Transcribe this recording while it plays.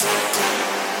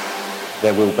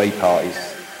there will be parties.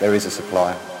 There is a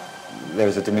supply. There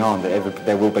is a demand.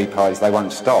 There will be parties. They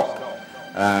won't stop.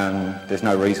 There's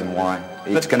no reason why.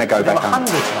 It's going to go back on.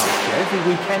 There were hundreds last year. Every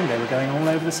weekend they were going all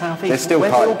over the southeast. There's still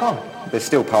Where's it all gone? There's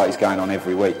still parties going on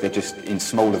every week. They're just in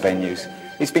smaller venues.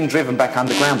 It's been driven back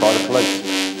underground by the police.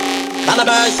 I'm not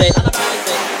actually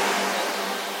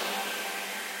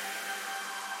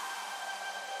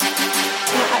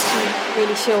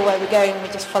really sure where we're going.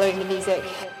 We're just following the music.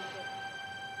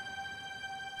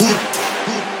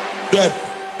 That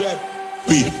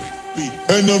beat.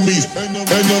 Enemies. I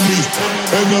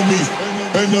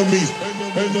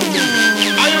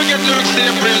don't get to see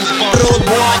a principal. Road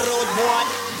boy.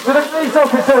 To the police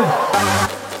officers,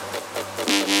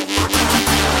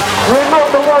 we're not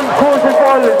the ones causing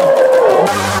violence.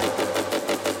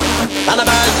 I'm not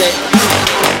actually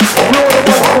You're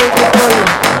the ones causing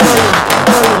violence.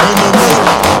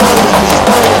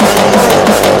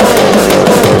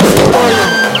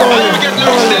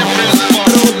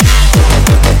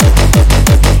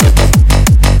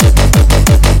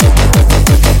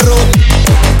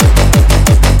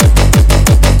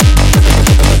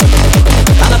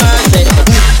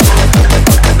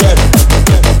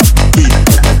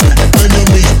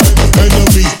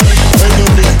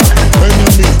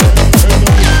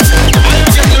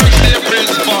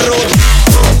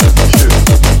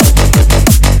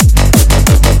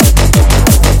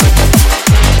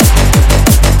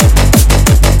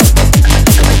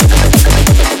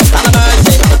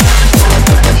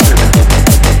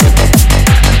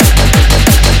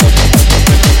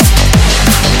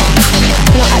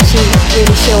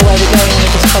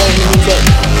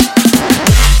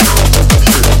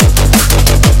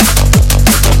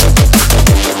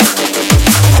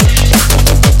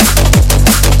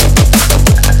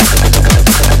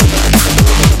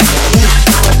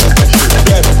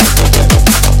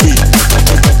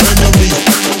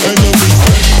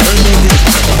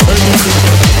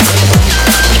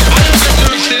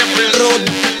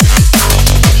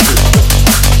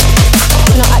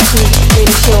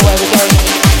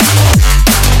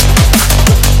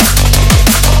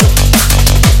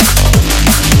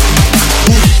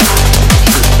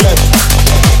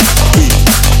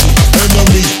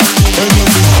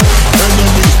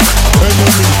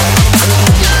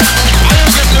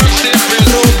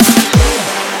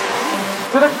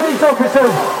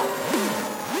 Officers,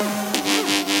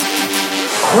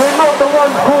 we're not the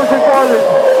ones causing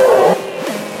violence.